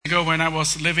When I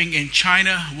was living in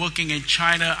China, working in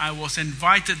China, I was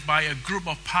invited by a group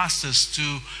of pastors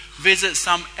to visit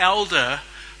some elder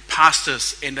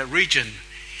pastors in the region.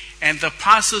 And the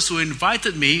pastors who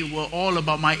invited me were all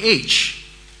about my age.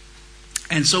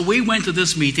 And so we went to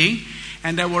this meeting,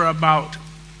 and there were about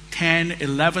 10,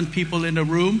 11 people in the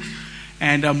room.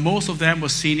 And most of them were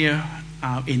senior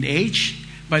in age,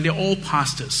 but they're all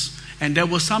pastors. And there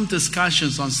were some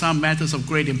discussions on some matters of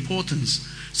great importance.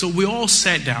 So we all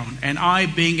sat down, and I,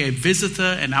 being a visitor,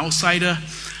 an outsider,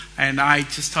 and I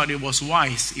just thought it was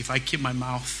wise if I keep my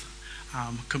mouth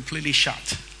completely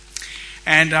shut.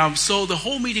 And so the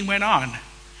whole meeting went on.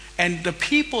 And the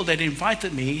people that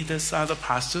invited me, these other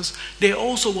pastors, they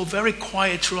also were very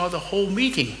quiet throughout the whole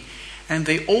meeting. And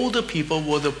the older people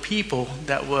were the people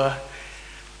that were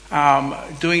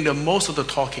doing the most of the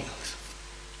talking.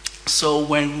 So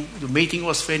when the meeting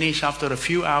was finished, after a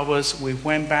few hours, we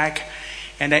went back.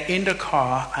 And then in the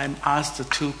car, I asked the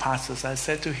two pastors, I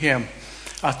said to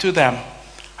them,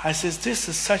 I said, this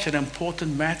is such an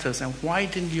important matter, and why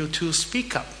didn't you two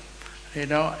speak up?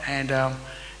 And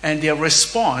their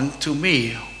response to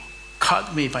me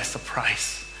caught me by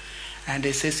surprise. And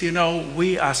they says,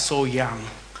 we are so young,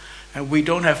 and we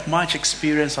don't have much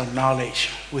experience or knowledge.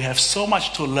 We have so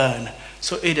much to learn,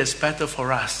 so it is better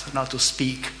for us not to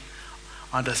speak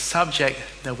on the subject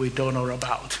that we don't know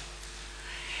about.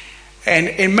 And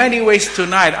in many ways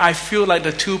tonight, I feel like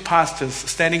the two pastors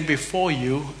standing before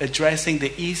you addressing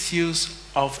the issues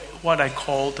of what I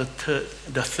call the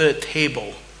third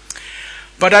table.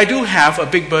 But I do have a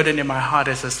big burden in my heart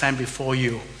as I stand before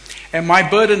you. And my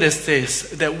burden is this,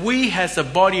 that we as the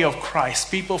body of Christ,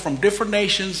 people from different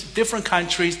nations, different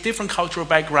countries, different cultural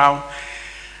background,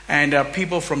 and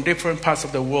people from different parts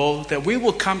of the world, that we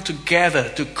will come together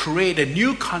to create a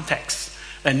new context,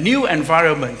 a new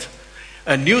environment,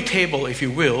 a new table, if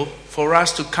you will, for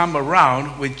us to come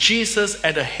around with Jesus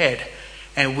at the head,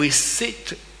 and we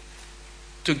sit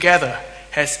together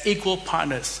as equal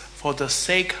partners for the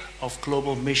sake of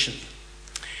global mission.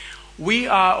 We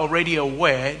are already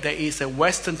aware there is a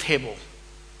Western table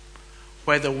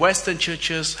where the Western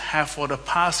churches have for the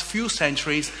past few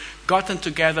centuries gotten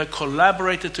together,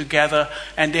 collaborated together,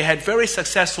 and they had very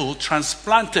successful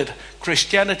transplanted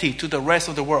Christianity to the rest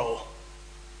of the world.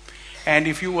 And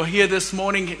if you were here this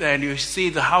morning and you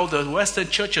see how the Western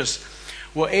churches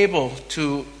were able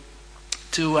to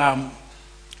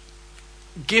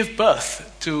give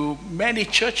birth to many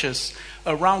churches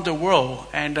around the world.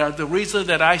 And the reason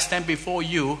that I stand before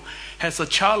you as a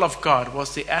child of God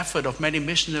was the effort of many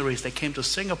missionaries that came to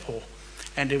Singapore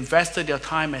and invested their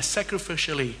time and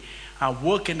sacrificially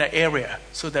work in the area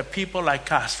so that people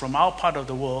like us from our part of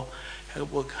the world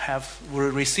will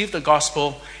receive the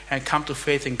gospel and come to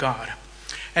faith in God.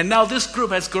 And now this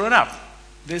group has grown up,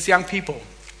 these young people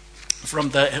from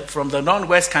the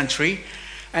non-West country,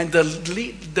 and the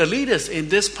leaders in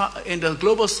the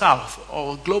global South,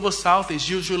 or global South is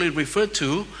usually referred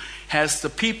to as the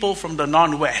people from the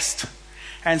non-West.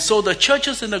 And so the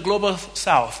churches in the global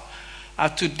South are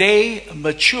today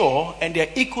mature, and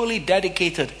they're equally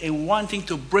dedicated in wanting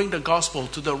to bring the gospel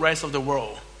to the rest of the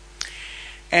world.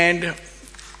 And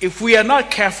if we are not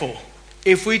careful,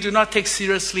 if we do not take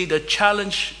seriously the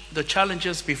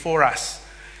challenges before us,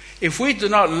 if we do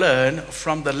not learn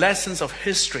from the lessons of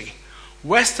history,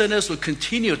 Westerners will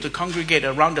continue to congregate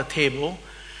around the table,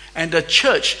 and the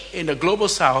church in the global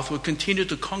South will continue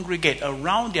to congregate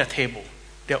around their table,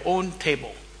 their own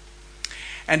table.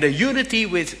 And the unity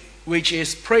which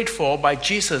is prayed for by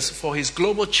Jesus for his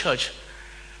global church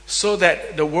so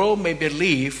that the world may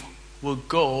believe will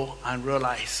go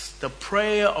unrealized. The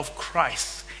prayer of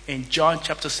Christ in John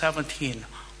chapter 17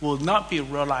 will not be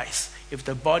realized if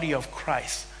the body of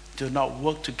Christ do not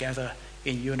work together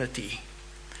in unity.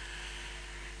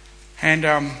 And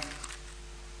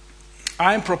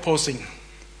I'm proposing,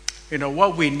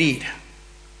 what we need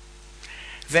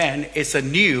then is a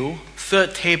new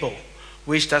third table,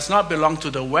 which does not belong to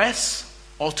the West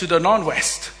or to the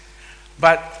non-West,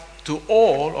 but to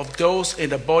all of those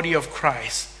in the body of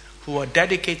Christ who are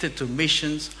dedicated to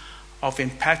missions of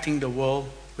impacting the world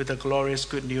with the glorious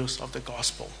good news of the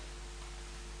gospel.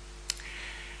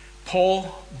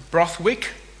 Paul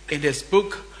Brothwick, in his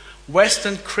book,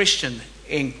 Western Christian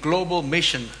in Global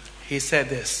Mission, he said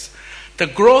this: the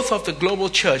growth of the global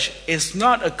church is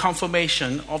not a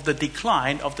confirmation of the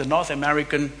decline of the North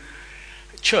American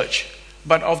church,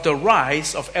 but of the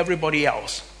rise of everybody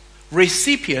else.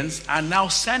 Recipients are now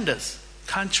senders.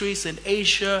 Countries in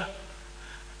Asia,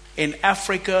 in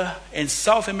Africa, in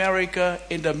South America,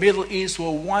 in the Middle East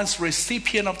were once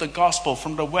recipients of the gospel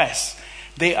from the West.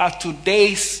 They are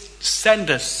today's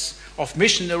senders of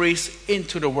missionaries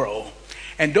into the world.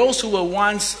 And those who were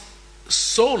once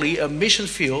solely a mission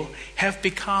field have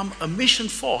become a mission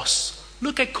force.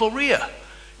 Look at Korea.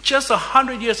 Just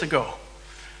 100 years ago,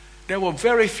 there were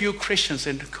very few Christians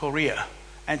in Korea.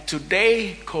 And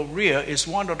today, Korea is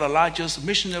one of the largest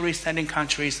missionary sending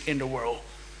countries in the world.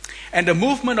 And the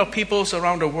movement of peoples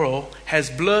around the world has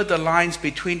blurred the lines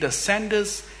between the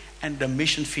senders and the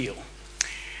mission field.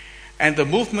 And the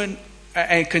movement,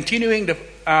 and continuing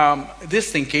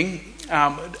this thinking,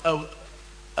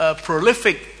 a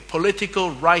prolific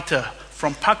political writer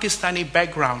from Pakistani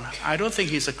background, I don't think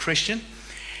he's a Christian.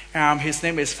 His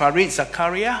name is Fareed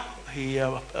Zakaria.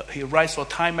 He writes for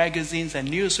Time magazines and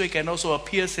Newsweek and also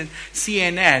appears in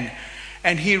CNN.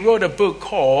 And he wrote a book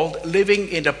called Living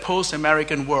in the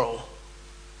Post-American World.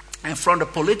 And from the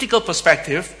political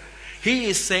perspective, he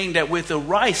is saying that with the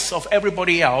rise of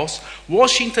everybody else,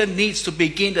 Washington needs to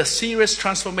begin a serious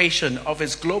transformation of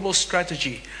its global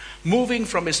strategy, moving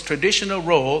from its traditional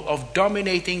role of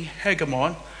dominating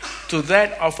hegemon to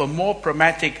that of a more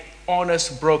pragmatic,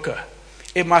 honest broker.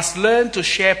 It must learn to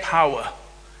share power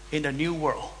in the new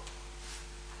world,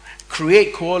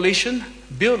 create coalition,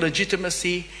 build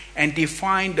legitimacy, and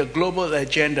define the global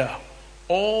agenda.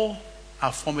 All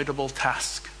are formidable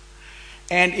tasks.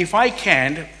 And if I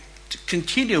can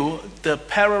continue the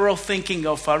parallel thinking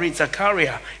of Fareed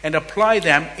Zakaria and apply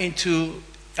them into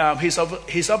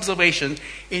his observation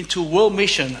into world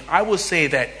mission, I would say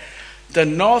that the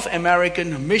North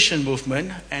American mission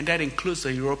movement, and that includes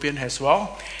the European as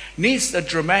well, needs a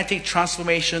dramatic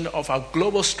transformation of our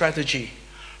global strategy.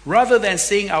 Rather than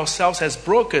seeing ourselves as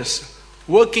brokers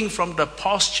working from the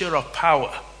posture of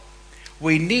power,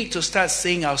 we need to start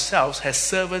seeing ourselves as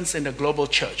servants in the global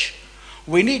church.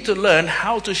 We need to learn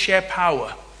how to share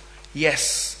power,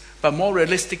 yes, but more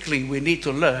realistically, we need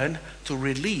to learn to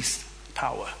release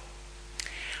power.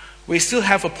 We still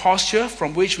have a posture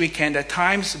from which we can at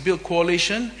times build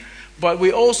coalition, but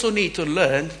we also need to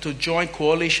learn to join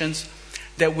coalitions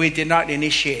that we did not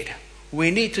initiate.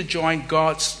 We need to join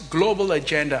God's global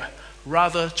agenda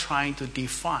rather trying to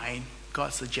define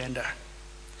God's agenda.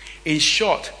 In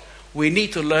short, we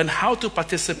need to learn how to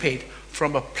participate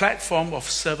from a platform of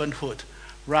servanthood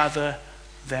rather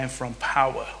than from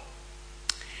power.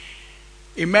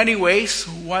 In many ways,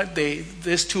 what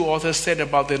these two authors said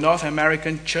about the North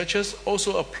American churches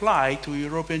also apply to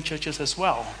European churches as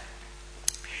well.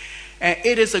 And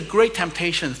it is a great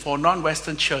temptation for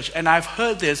non-Western church. And I've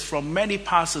heard this from many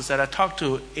pastors that I talk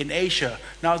to in Asia,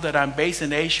 now that I'm based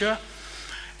in Asia.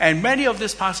 And many of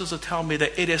these pastors will tell me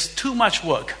that it is too much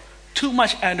work, too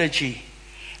much energy,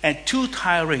 and too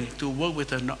tiring to work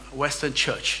with a Western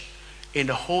church in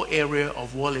the whole area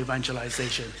of world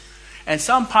evangelization. And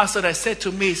some pastor that said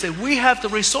to me, said, we have the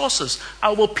resources.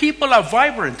 Our people are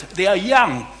vibrant. They are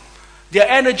young. They are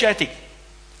energetic.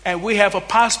 And we have a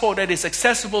passport that is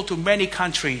accessible to many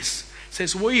countries.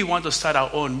 Says we want to start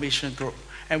our own mission group.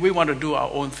 And we want to do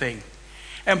our own thing.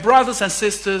 And brothers and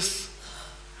sisters,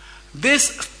 this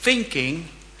thinking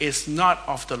is not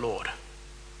of the Lord.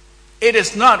 It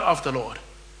is not of the Lord.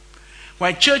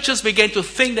 When churches begin to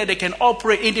think that they can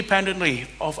operate independently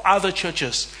of other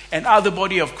churches and other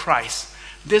body of Christ,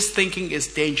 this thinking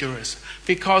is dangerous.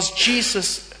 Because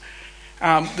Jesus,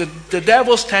 the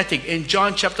devil's tactic in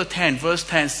John chapter 10, verse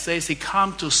 10 says he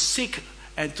come to seek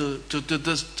and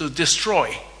to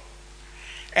destroy.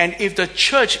 And if the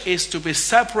church is to be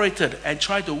separated and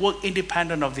try to work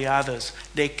independent of the others,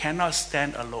 they cannot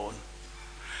stand alone.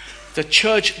 The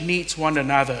church needs one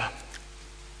another.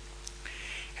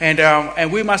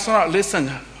 And we must not listen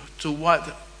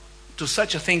to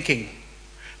such a thinking.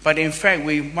 But in fact,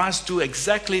 we must do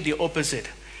exactly the opposite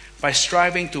by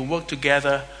striving to work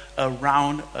together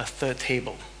around a third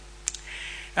table.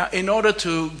 Now, in order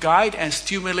to guide and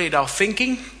stimulate our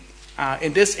thinking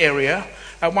in this area,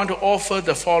 I want to offer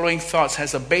the following thoughts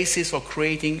as a basis for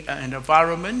creating an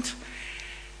environment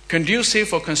conducive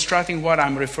for constructing what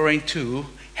I'm referring to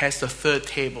as the third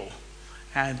table.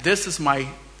 And this is my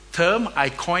term, I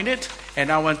coined it,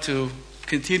 and I want to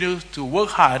continue to work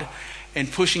hard in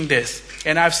pushing this.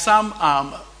 And I have some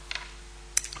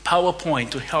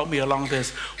PowerPoint to help me along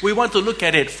this. We want to look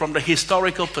at it from the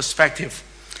historical perspective.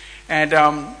 And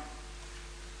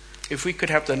if we could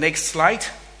have the next slide.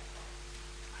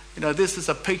 You know, this is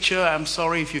a picture. I'm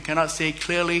sorry if you cannot see it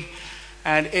clearly.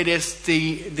 And it is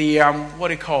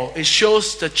it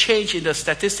shows the change in the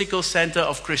statistical center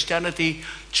of Christianity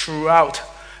throughout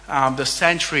the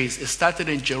centuries. It started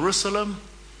in Jerusalem,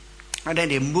 and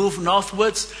then it moved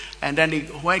northwards, and then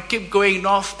it kept going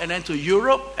north and then to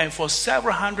Europe, and for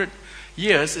several hundred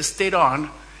years it stayed on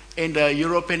in the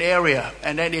European area.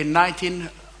 And then in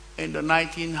in the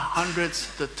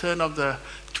 1900s, the turn of the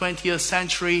 20th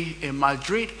century in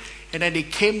Madrid, and then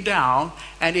it came down.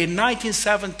 And in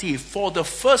 1970, for the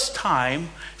first time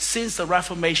since the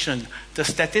Reformation, the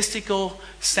Statistical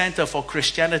Center for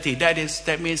Christianity,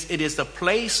 that means it is the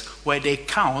place where they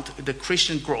count the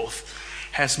Christian growth,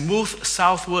 has moved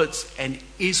southwards and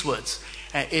eastwards.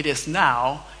 And it is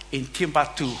now in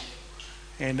Timbuktu,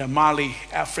 in Mali,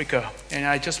 Africa. And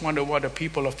I just wonder what the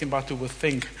people of Timbuktu would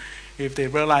think if they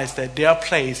realize that their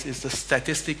place is the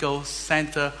Statistical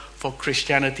Center for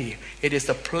Christianity. It is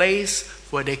the place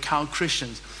where they count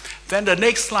Christians. Then the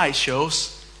next slide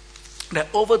shows that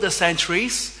over the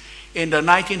centuries, in the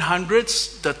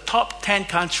 1900s, the top 10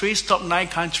 countries, top 9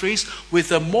 countries with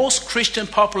the most Christian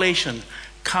population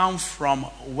come from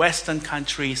Western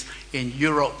countries in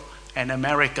Europe and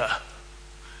America.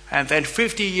 And then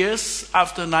 50 years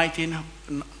after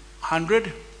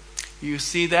 1900, you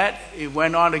see that it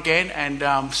went on again,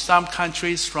 and some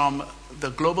countries from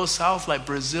the global south, like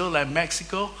Brazil and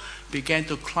Mexico, began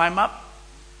to climb up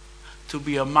to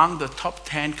be among the top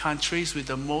 10 countries with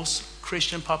the most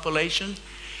Christian population.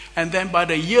 And then by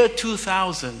the year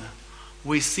 2000,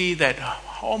 we see that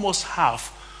almost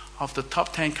half of the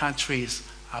top 10 countries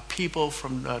are people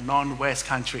from the non-West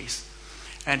countries.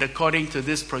 And according to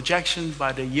this projection,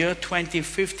 by the year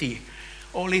 2050,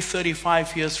 only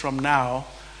 35 years from now,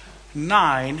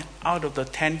 9 out of the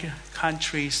 10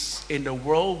 countries in the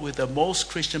world with the most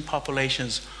Christian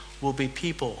populations will be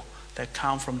people that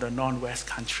come from the non-West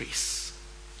countries.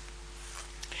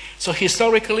 So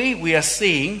historically, we are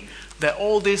seeing that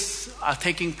all this are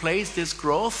taking place, this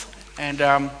growth, and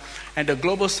the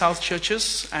Global South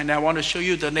churches. And I want to show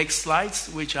you the next slides,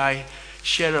 which I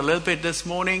shared a little bit this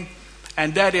morning.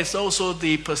 And that is also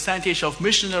the percentage of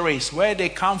missionaries, where they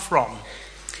come from.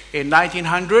 In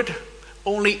 1900,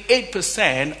 only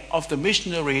 8% of the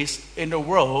missionaries in the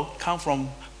world come from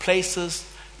places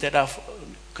that are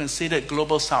considered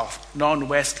Global South,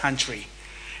 non-West country.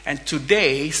 And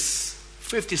today,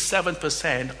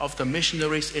 57% of the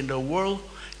missionaries in the world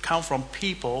come from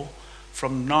people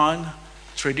from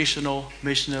non-traditional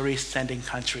missionary sending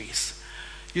countries.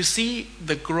 You see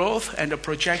the growth and the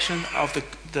projection of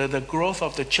the growth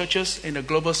of the churches in the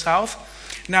Global South.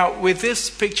 Now, with this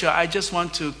picture, I just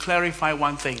want to qualify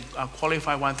one thing.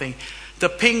 The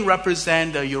pink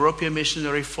represents the European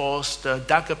missionary force, the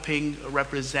darker pink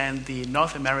represents the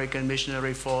North American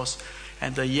missionary force,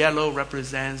 and the yellow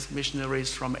represents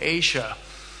missionaries from Asia.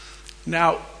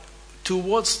 Now,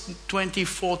 towards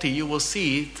 2040, you will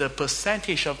see the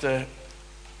percentage of the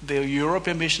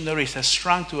European missionaries has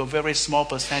shrunk to a very small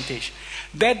percentage.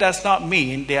 That does not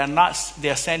mean they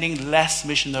are sending less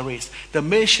missionaries. The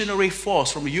missionary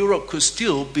force from Europe could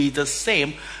still be the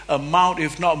same amount,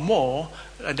 if not more,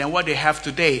 than what they have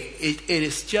today. It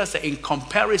is just that in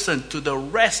comparison to the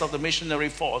rest of the missionary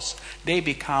force, they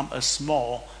become a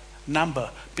small number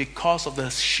because of the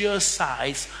sheer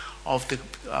size of the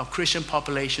Christian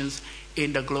populations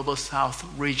in the Global South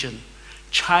region.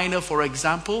 China, for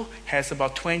example, has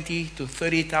about 20 to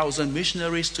 30,000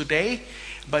 missionaries today,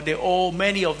 but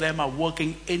many of them are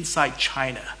working inside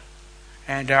China.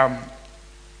 And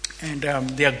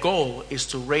their goal is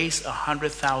to raise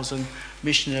 100,000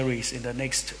 missionaries in the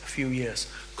next few years.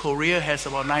 Korea has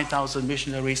about 9,000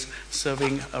 missionaries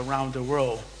serving around the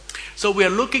world. So we are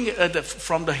looking at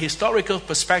from the historical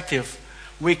perspective.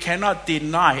 We cannot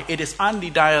deny, it is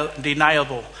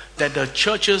undeniable that the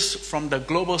churches from the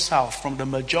Global South, from the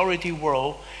majority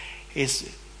world,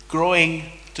 is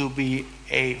growing to be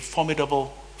a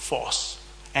formidable force.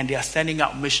 And they are sending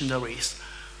out missionaries.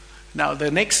 Now, the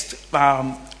next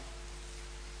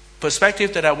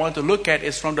perspective that I want to look at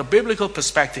is from the biblical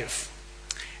perspective.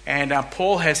 And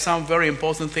Paul has some very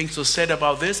important things to say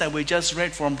about this. And we just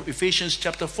read from Ephesians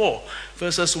chapter 4,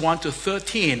 verses 1 to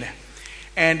 13.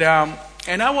 And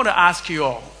I want to ask you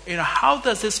all, how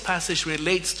does this passage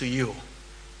relate to you?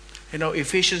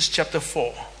 Ephesians chapter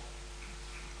 4.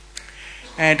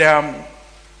 And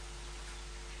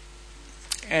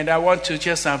I want to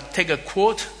just take a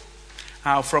quote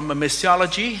from a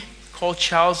missiology called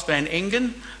Charles Van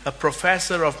Ingen, a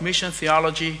professor of mission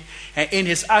theology. And in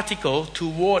his article,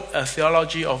 Toward a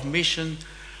Theology of Mission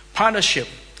Partnership,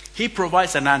 he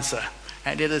provides an answer.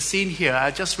 And it is seen here. I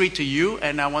just read to you,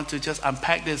 and I want to just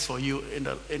unpack this for you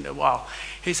in a while.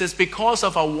 He says, because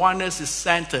our oneness is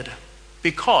centered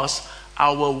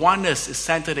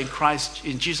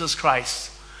in Jesus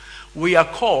Christ, we are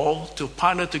called to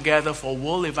partner together for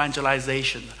world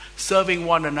evangelization, serving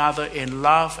one another in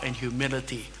love and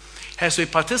humility. As we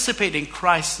participate in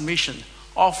Christ's mission,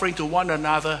 offering to one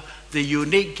another the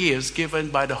unique gifts given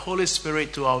by the Holy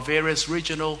Spirit to our various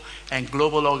regional and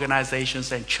global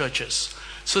organizations and churches,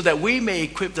 so that we may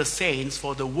equip the saints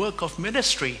for the work of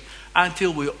ministry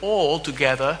until we all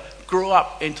together grow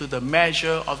up into the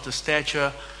measure of the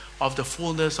stature of the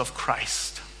fullness of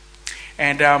Christ.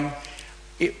 And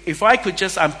if I could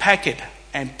just unpack it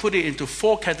and put it into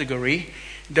 4 categories,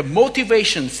 the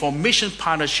motivation for mission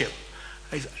partnership,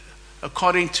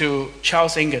 according to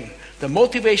Charles Ingen, the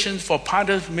motivation for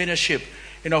partnership,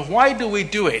 why do we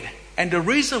do it? And the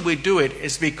reason we do it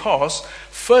is because,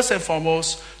 first and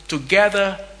foremost,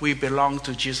 together we belong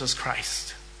to Jesus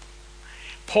Christ.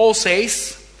 Paul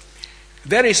says,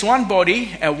 there is one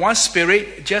body and one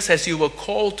spirit, just as you were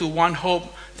called to one hope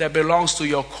that belongs to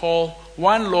your call,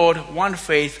 one Lord, one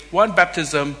faith, one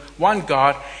baptism, one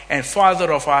God and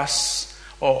Father of us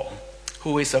all,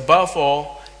 who is above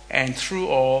all and through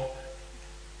all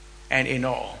and in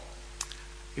all.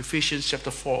 Ephesians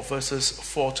chapter 4, verses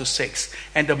 4 to 6.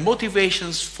 And the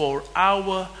motivations for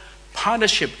our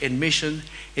partnership in mission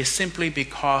is simply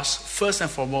because, first and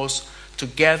foremost,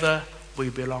 together we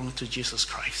belong to Jesus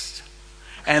Christ.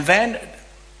 And then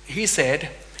he said,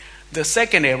 the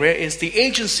second area is the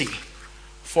agency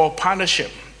for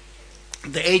partnership.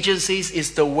 The agencies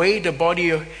is the way the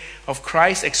body of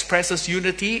Christ expresses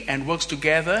unity and works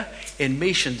together in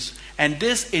missions. And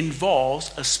this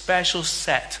involves a special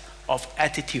set of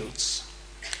attitudes.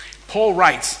 Paul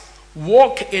writes,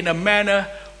 walk in a manner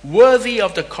worthy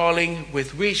of the calling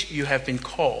with which you have been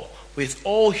called, with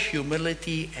all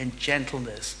humility and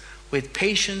gentleness, with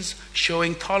patience,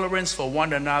 showing tolerance for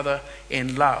one another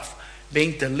in love,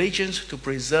 being diligent to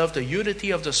preserve the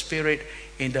unity of the Spirit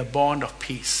in the bond of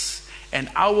peace. And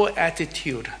our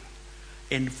attitude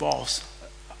involves,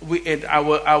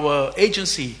 our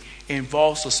agency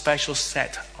involves a special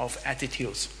set of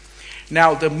attitudes.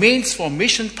 Now, the means for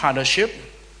mission partnership,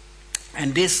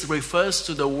 and this refers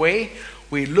to the way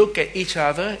we look at each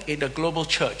other in the global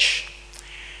church.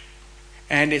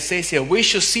 And it says here, we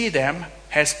should see them,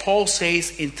 as Paul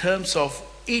says, in terms of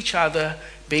each other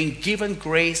being given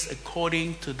grace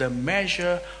according to the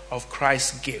measure of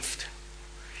Christ's gift.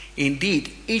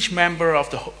 Indeed, each member of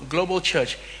the global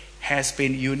church has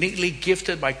been uniquely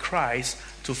gifted by Christ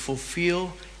to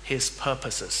fulfill his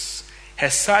purposes.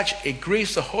 As such, it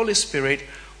grieves the Holy Spirit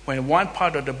when one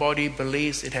part of the body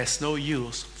believes it has no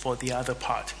use for the other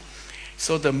part.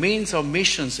 So the means of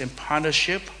missions in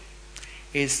partnership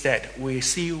is that we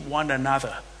see one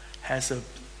another as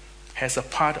a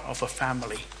part of a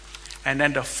family. And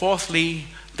then fourthly,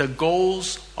 the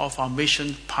goals of our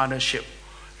mission partnership.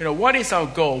 What is our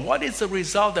goal? What is the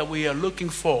result that we are looking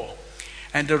for?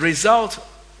 And the result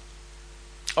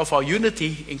of our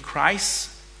unity in Christ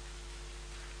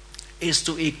is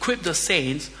to equip the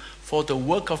saints for the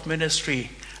work of ministry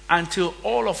until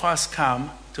all of us come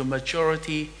to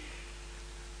maturity,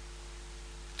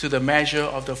 to the measure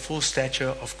of the full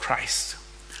stature of Christ.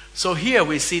 So here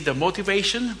we see the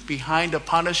motivation behind the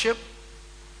partnership,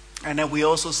 and then we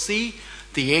also see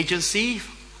the agency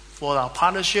for our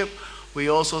partnership. We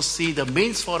also see the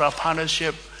means for our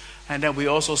partnership, and then we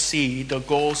also see the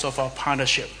goals of our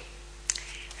partnership.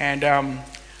 And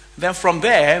then from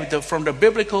there, from the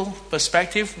biblical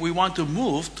perspective, we want to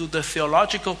move to the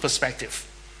theological perspective.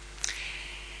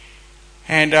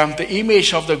 And the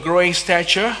image of the growing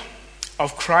stature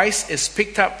of Christ is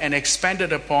picked up and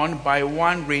expanded upon by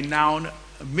one renowned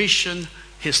mission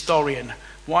historian,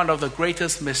 one of the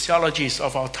greatest missiologists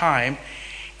of our time,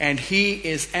 and he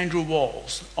is Andrew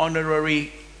Walls,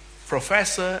 honorary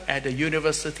professor at the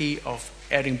University of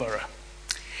Edinburgh.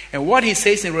 And what he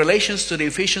says in relation to the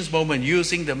Ephesians moment,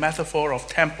 using the metaphor of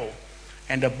temple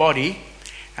and the body,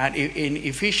 and in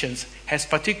Ephesians, has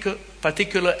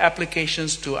particular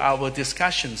applications to our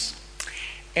discussions.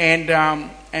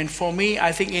 And for me,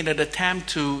 I think in an attempt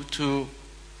to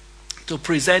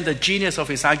present the genius of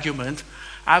his argument,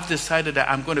 I've decided that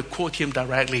I'm going to quote him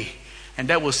directly. And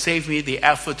that will save me the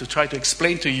effort to try to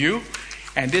explain to you.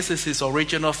 And this is his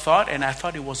original thought, and I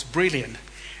thought it was brilliant.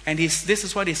 And this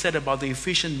is what he said about the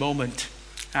Ephesian moment,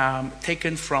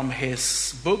 taken from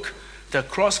his book, The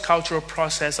Cross-Cultural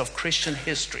Process of Christian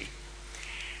History.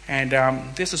 And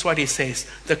this is what he says.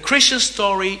 The Christian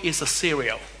story is a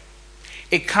serial.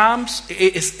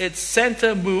 Its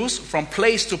center moves from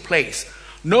place to place.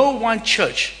 No one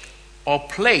church or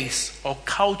place or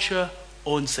culture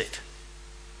owns it.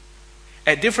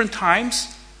 At different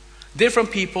times, different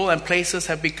people and places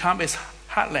have become its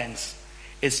heartlands,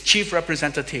 its chief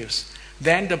representatives.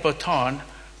 Then the baton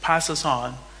passes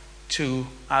on to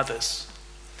others.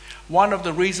 One of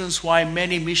the reasons why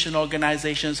many mission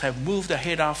organizations have moved the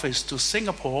head office to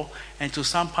Singapore and to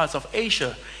some parts of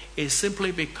Asia is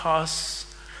simply because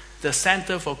the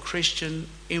center for Christian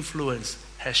influence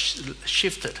has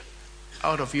shifted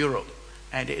out of Europe,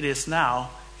 and it is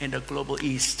now in the global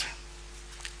East.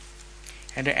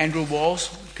 And Andrew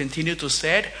Walls continued to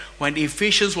say, when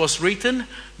Ephesians was written,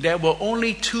 there were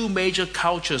only two major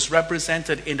cultures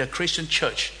represented in the Christian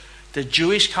church, the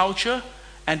Jewish culture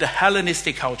and the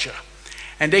Hellenistic culture.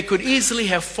 And they could easily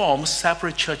have formed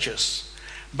separate churches.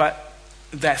 But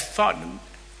that thought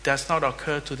does not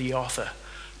occur to the author.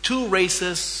 Two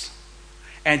races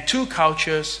and two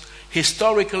cultures,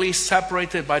 historically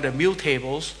separated by the meal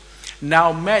tables,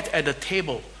 now met at the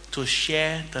table to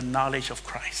share the knowledge of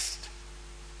Christ.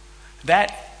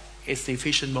 That is the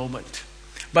Ephesian moment.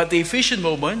 But the Ephesian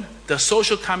moment, the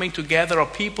social coming together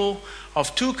of people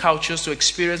of two cultures to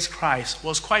experience Christ,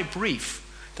 was quite brief.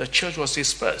 The church was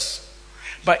dispersed.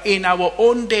 But in our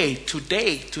own day,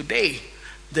 today,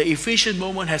 the Ephesian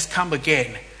moment has come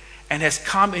again, and has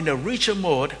come in a richer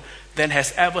mode than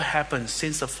has ever happened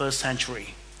since the first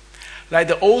century. Like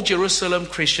the old Jerusalem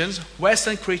Christians,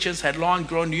 Western Christians had long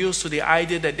grown used to the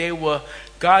idea that they were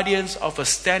guardians of a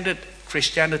standard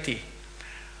Christianity.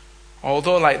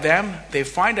 Although, like them, they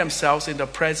find themselves in the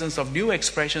presence of new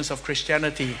expressions of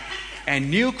Christianity and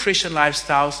new Christian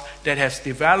lifestyles that have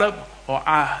developed or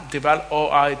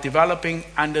are developing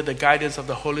under the guidance of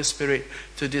the Holy Spirit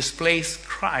to displace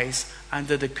Christ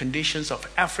under the conditions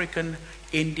of African,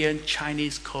 Indian,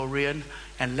 Chinese, Korean,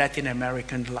 and Latin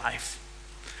American life.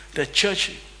 The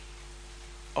Church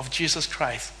of Jesus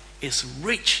Christ is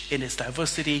rich in its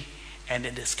diversity and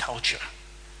in its culture.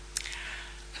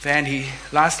 Then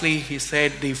lastly he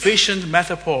said, the Ephesian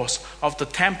metaphors of the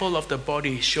temple of the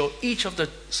body show each of the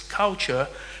culture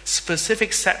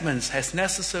specific segments as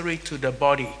necessary to the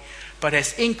body, but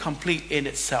as incomplete in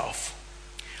itself.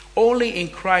 Only in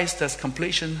Christ does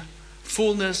completion,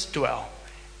 fullness dwell.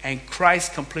 And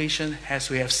Christ's completion,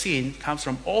 as we have seen, comes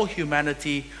from all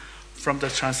humanity, from the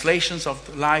translations of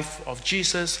the life of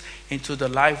Jesus into the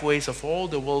life ways of all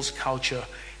the world's culture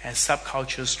and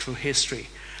subcultures through history.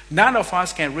 None of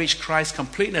us can reach Christ's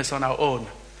completeness on our own.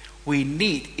 We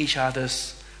need each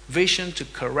other's vision to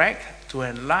correct, to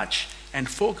enlarge, and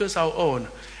focus our own.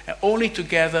 And only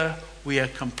together we are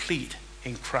complete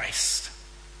in Christ.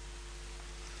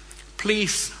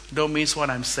 Please don't miss what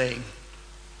I'm saying.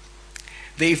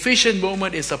 The Ephesian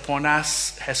moment is upon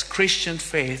us as Christian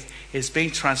faith is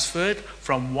being transferred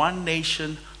from one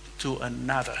nation to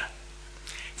another,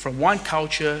 from one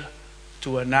culture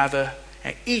to another,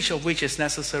 and each of which is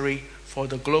necessary for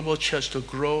the global church to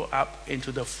grow up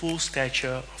into the full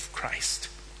stature of Christ.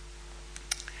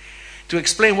 To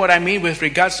explain what I mean with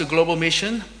regards to global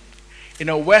mission,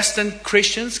 Western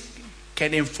Christians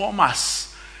can inform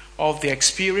us of their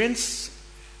experience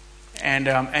and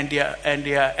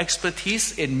their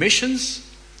expertise in missions,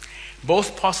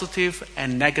 both positive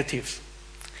and negative.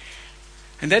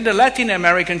 And then the Latin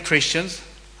American Christians,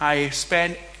 I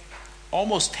spent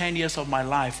almost 10 years of my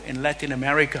life in Latin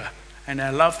America, and I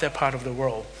love that part of the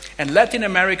world. And Latin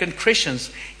American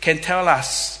Christians can tell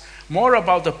us more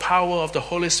about the power of the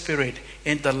Holy Spirit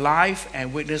in the life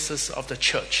and witnesses of the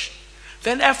church.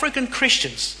 Then African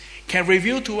Christians can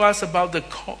reveal to us about the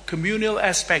communal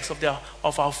aspects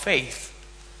of our faith.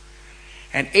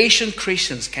 And Asian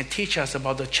Christians can teach us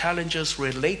about the challenges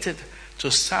related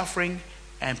to suffering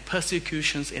and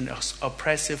persecutions in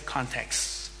oppressive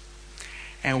contexts.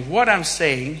 And what I'm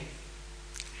saying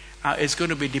is going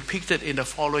to be depicted in the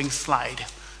following slide.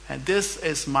 And this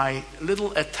is my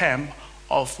little attempt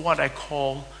of what I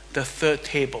call the third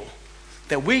table.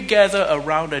 That we gather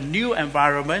around a new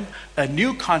environment, a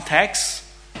new context,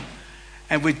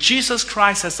 and with Jesus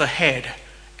Christ as the head,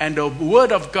 and the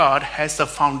Word of God as the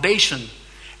foundation,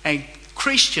 and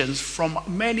Christians from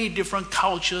many different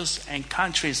cultures and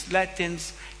countries,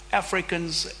 Latins,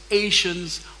 Africans,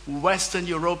 Asians, Western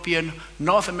European,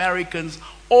 North Americans,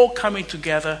 all coming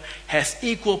together as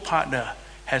equal partner,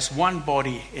 as one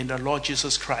body in the Lord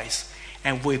Jesus Christ.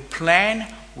 And we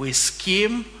plan, we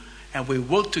scheme, and we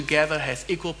work together as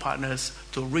equal partners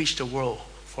to reach the world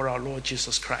for our Lord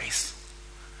Jesus Christ.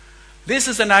 This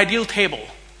is an ideal table.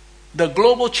 The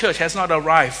global church has not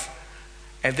arrived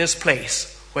at this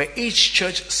place where each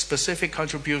church's specific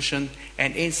contribution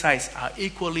and insights are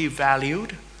equally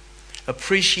valued,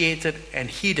 appreciated,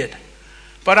 and heeded.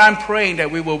 But I'm praying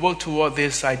that we will work toward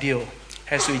this ideal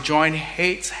as we join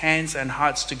heads, hands, and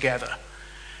hearts together.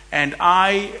 And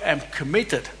I am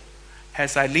committed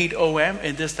as I lead OM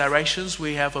in these directions.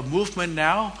 We have a movement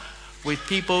now with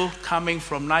people coming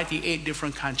from 98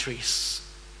 different countries.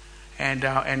 And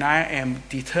I am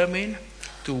determined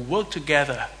to work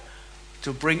together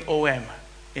to bring OM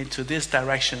into this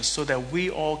direction so that we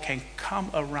all can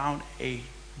come around a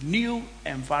new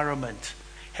environment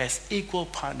as equal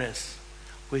partners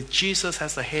with Jesus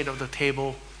as the head of the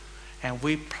table, and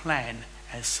we plan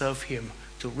and serve him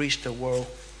to reach the world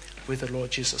with the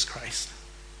Lord Jesus Christ.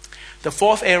 The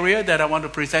fourth area that I want to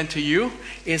present to you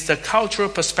is the cultural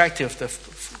perspective.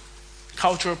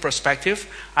 Cultural perspective.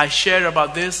 I shared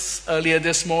about this earlier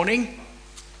this morning.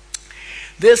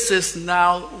 This is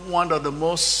now one of the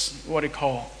most,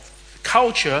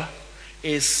 culture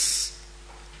is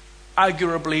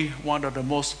arguably one of the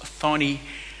most thorny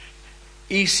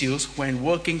issues when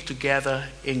working together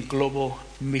in global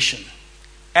mission.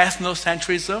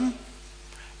 Ethnocentrism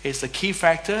is the key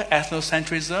factor.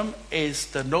 Ethnocentrism is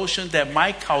the notion that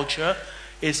my culture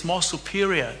is more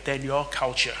superior than your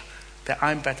culture, that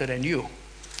I'm better than you.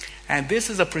 And this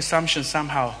is a presumption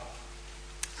somehow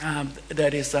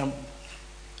that is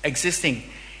existing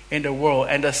in the world.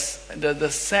 And the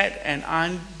sad and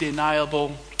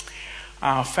undeniable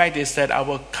fact is that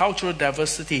our cultural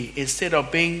diversity, instead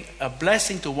of being a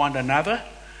blessing to one another,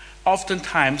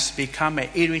 oftentimes become an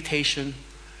irritation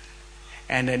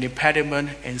and an impediment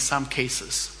in some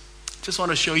cases. Just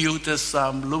want to show you this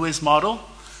Lewis model.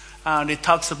 It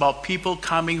talks about people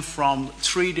coming from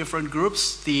three different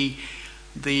groups. On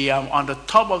the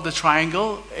top of the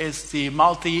triangle is the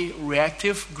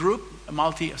multi-active group,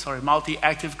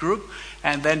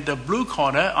 and then the blue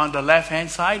corner on the left-hand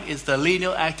side is the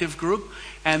linear active group,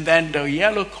 and then the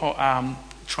yellow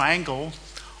triangle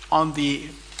on the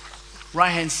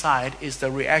right-hand side is the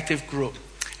reactive group.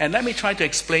 And let me try to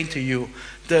explain to you.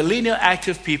 The linear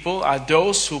active people are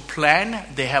those who plan,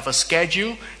 they have a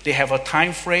schedule, they have a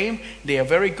time frame, they are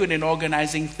very good in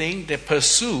organizing things, they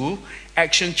pursue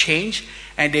action change,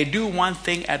 and they do one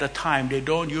thing at a time. They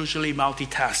don't usually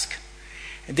multitask.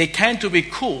 They tend to be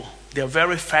cool, they're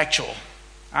very factual,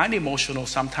 unemotional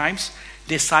sometimes,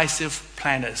 decisive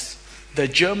planners. The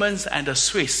Germans and the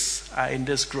Swiss are in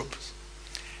this group.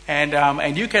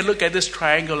 And you can look at this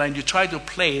triangle and you try to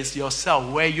place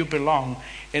yourself where you belong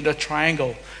in the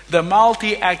triangle. The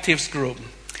multi-actives group,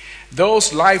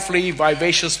 those lively,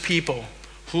 vivacious people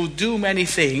who do many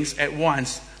things at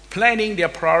once, planning their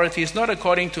priorities not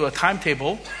according to a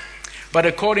timetable, but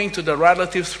according to the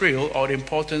relative thrill or the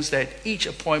importance that each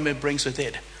appointment brings with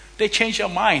it. They change their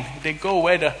mind. They go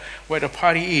where the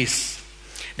party is.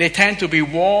 They tend to be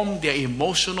warm, they're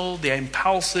emotional, they're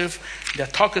impulsive, they're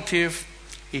talkative.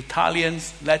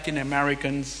 Italians, Latin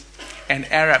Americans, and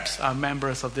Arabs are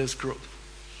members of this group.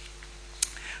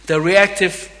 The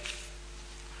reactive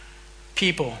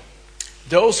people,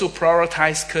 those who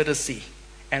prioritize courtesy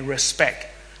and respect,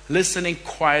 listening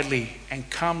quietly and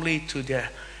calmly to their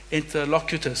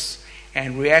interlocutors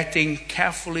and reacting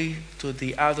carefully to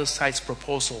the other side's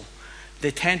proposal.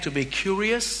 They tend to be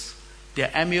curious,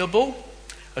 they're amiable,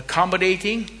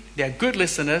 accommodating, they're good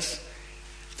listeners.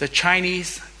 The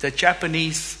Chinese, the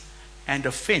Japanese, and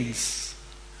the Finns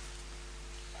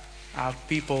are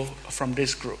people from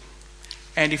this group.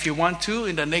 And if you want to,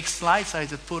 in the next slides, I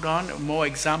have put on more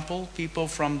example, people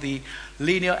from the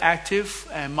linear active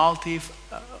and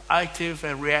multi-active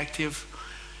and reactive.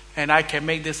 And I can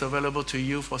make this available to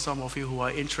you for some of you who are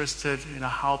interested in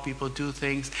how people do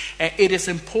things. And it is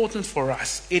important for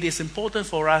us. It is important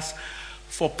for us,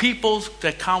 for people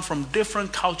that come from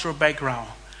different cultural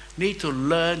backgrounds, need to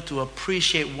learn to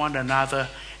appreciate one another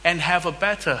and have a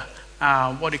better,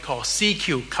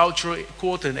 CQ, cultural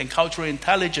quotient and cultural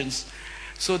intelligence,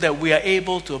 so that we are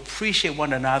able to appreciate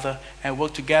one another and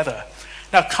work together.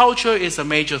 Now, culture is a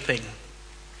major thing.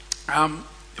 A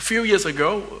few years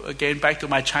ago, again, back to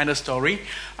my China story,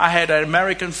 I had an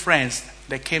American friends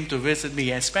that came to visit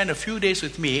me and spent a few days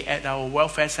with me at our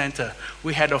welfare center.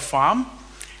 We had a farm,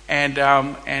 and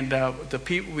the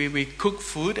people, we cook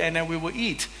food and then we will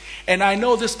eat. And I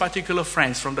know this particular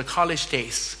friend from the college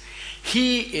days.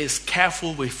 He is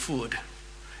careful with food.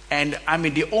 And I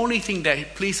mean, the only thing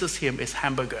that pleases him is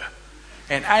hamburger.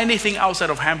 And anything outside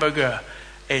of hamburger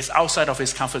is outside of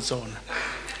his comfort zone.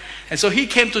 And so he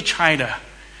came to China.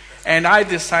 And I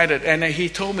decided, and he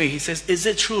told me, he says, is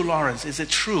it true, Lawrence? Is it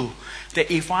true that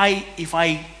if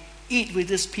I eat with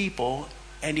these people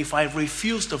and if I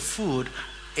refuse the food,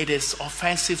 it is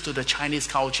offensive to the Chinese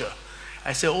culture?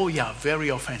 I said, oh yeah, very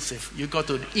offensive. You got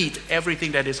to eat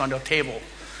everything that is on your table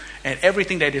and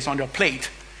everything that is on your plate.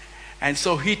 And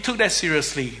so he took that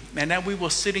seriously. And then we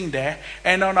were sitting there,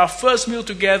 and on our first meal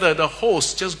together, the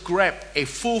host just grabbed a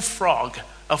full frog.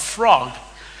 A frog.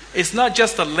 It's not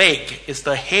just the leg, it's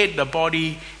the head, the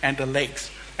body, and the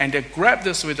legs. And they grabbed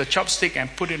this with a chopstick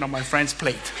and put it on my friend's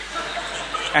plate.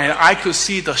 And I could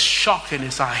see the shock in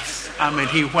his eyes. I mean,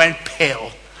 he went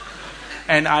pale.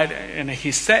 And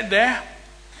he sat there,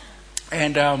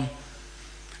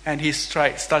 and he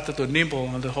started to nibble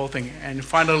on the whole thing. And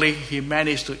finally, he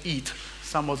managed to eat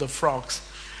some of the frogs.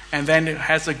 And then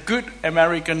has a good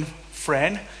American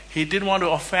friend. He didn't want to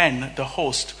offend the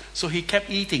host, so he kept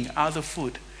eating other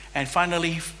food. And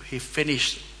finally, he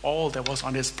finished all that was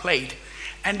on his plate.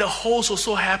 And the host was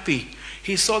so happy.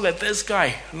 He saw that this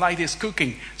guy liked his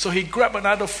cooking. So he grabbed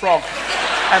another frog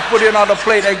and put it on the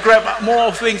plate and grabbed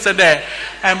more things in there.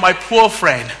 And my poor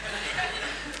friend.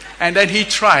 And then he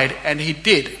tried, and he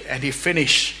did, and he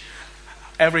finished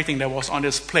everything that was on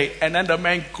his plate. And then the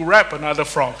man grabbed another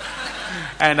frog.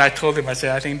 And I told him, I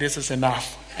said, I think this is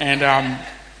enough. And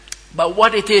but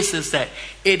what it is that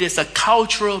it is a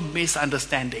cultural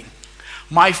misunderstanding.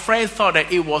 My friend thought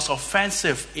that it was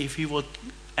offensive if he would,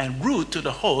 and rude to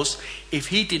the host, if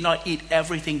he did not eat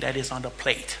everything that is on the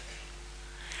plate.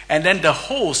 And then the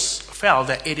host felt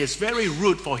that it is very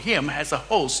rude for him as a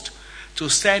host to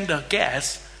send the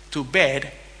guest to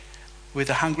bed with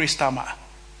a hungry stomach.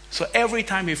 So every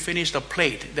time he finished a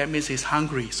plate, that means he's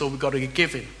hungry. So we got to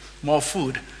give him more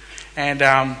food.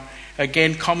 And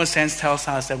again, common sense tells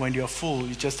us that when you're full,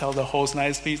 you just tell the host,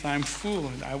 nice please, I'm full,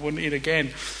 and I wouldn't eat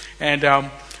again.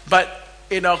 And but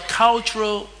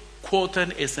cultural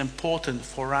quotient is important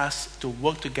for us to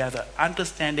work together,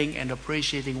 understanding and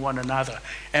appreciating one another.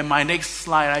 And my next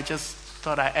slide, I just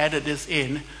thought I added this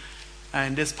in.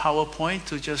 And this PowerPoint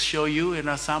to just show you,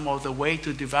 some of the way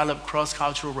to develop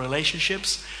cross-cultural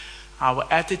relationships, our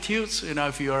attitudes.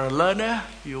 If you're a learner,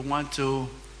 you want to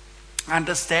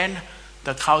understand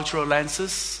the cultural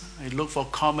lenses, you look for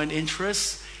common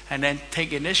interests, and then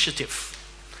take initiative.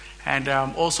 And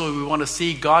also, we want to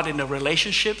see God in the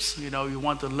relationships. You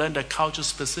want to learn the cultural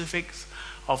specifics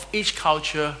of each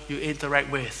culture you interact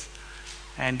with.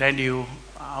 And then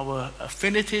our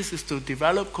affinities is to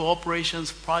develop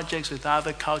cooperations, projects with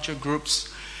other culture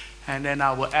groups. And then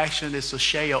our action is to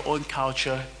share your own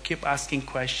culture, keep asking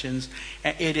questions.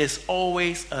 And it is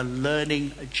always a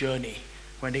learning journey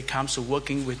when it comes to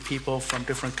working with people from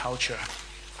different culture.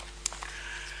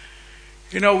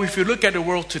 If you look at the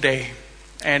world today,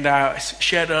 and I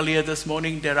shared earlier this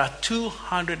morning, there are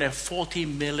 240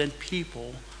 million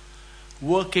people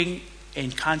working in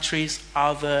countries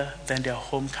other than their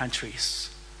home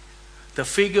countries. The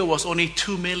figure was only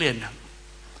 2 million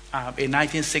in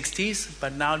 1960s,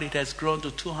 but now it has grown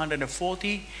to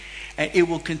 240, and it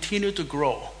will continue to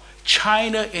grow.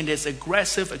 China, in its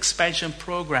aggressive expansion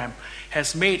program,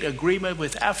 has made agreement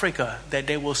with Africa that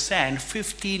they will send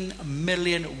 15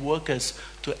 million workers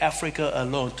to Africa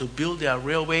alone to build their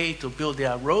railway, to build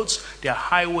their roads, their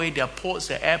highway, their ports,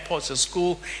 their airports, their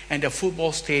school, and their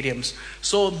football stadiums.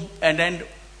 And then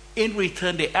in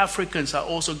return, the Africans are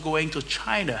also going to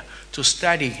China to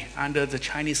study under the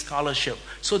Chinese scholarship.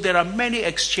 So there are many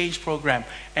exchange programs,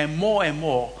 and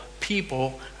more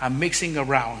people are mixing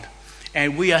around.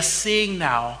 And we are seeing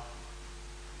now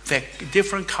that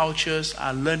different cultures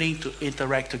are learning to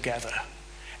interact together.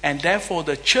 And therefore,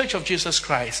 the Church of Jesus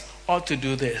Christ ought to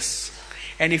do this.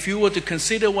 And if you were to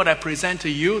consider what I present to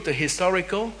you, the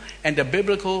historical and the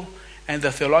biblical and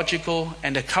the theological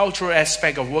and the cultural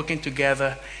aspect of working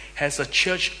together as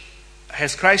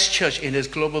Christ Church in its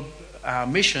global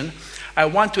mission, I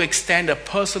want to extend a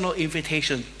personal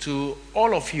invitation to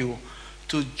all of you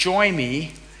to join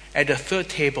me at the third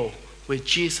table with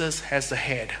Jesus as the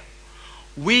head.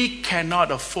 We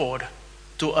cannot afford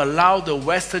to allow the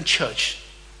Western church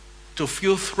to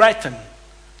feel threatened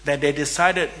that they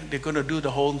decided they're going to do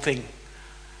the whole thing.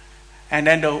 And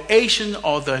then the Asian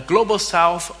or the global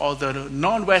South or the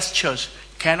non-West church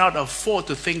cannot afford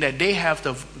to think that they have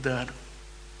the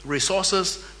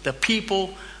resources, the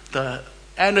people, the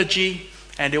energy,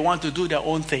 and they want to do their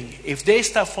own thing. If they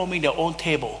start forming their own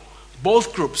table,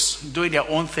 both groups doing their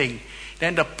own thing,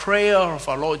 then the prayer of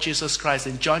our Lord Jesus Christ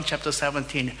in John chapter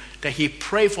 17, that he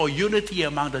prayed for unity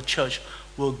among the church,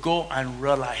 will go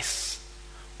unrealized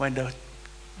when the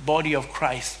body of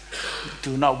Christ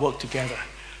do not work together.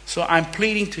 So I'm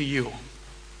pleading to you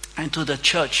and to the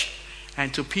church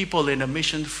and to people in the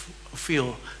mission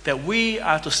field that we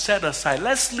are to set aside.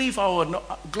 Let's leave our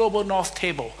global north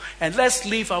table and let's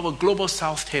leave our global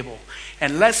south table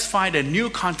and let's find a new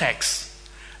context,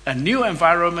 a new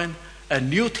environment, a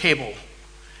new table,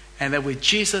 and that with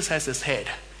Jesus as his head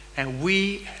and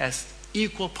we as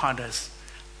equal partners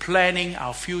planning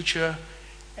our future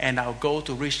and our goal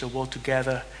to reach the world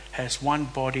together as one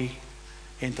body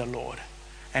in the Lord.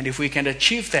 And if we can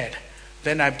achieve that,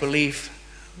 then I believe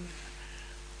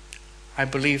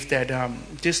that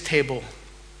this table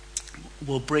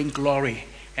will bring glory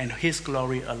and his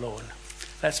glory alone.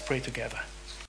 Let's pray together.